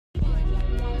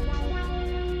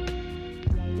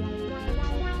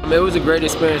It was a great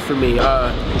experience for me.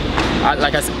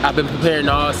 Like I said, I've been preparing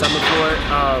all summer for it.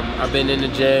 I've been in the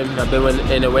gym, I've been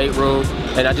in the weight room,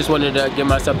 and I just wanted to give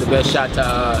myself the best shot to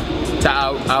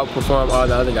outperform all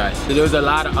the other guys. So there was a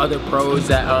lot of other pros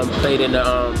that played in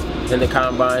the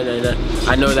combine, and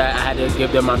I know that I had to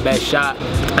give them my best shot.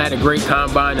 I had a great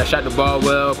combine. I shot the ball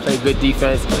well, played good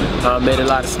defense, made a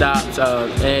lot of stops,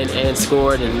 and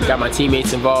scored, and got my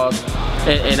teammates involved,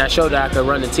 and I showed that I could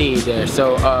run the team there.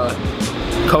 So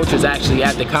coach was actually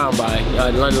at the combine.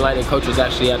 London Lightning coach was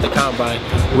actually at the combine,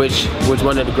 which was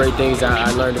one of the great things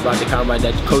I learned about the combine,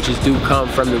 that coaches do come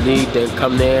from the league. They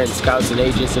come there, and scouts and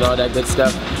agents and all that good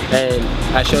stuff, and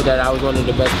I showed that I was one of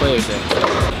the best players there.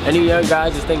 Any young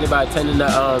guys just thinking about attending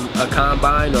a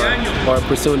combine or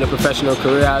pursuing a professional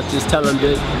career, I'll just tell them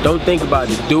to don't think about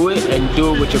it. Do it, and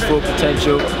do it with your full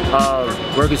potential.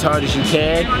 Work as hard as you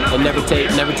can, and never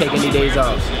take any days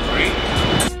off.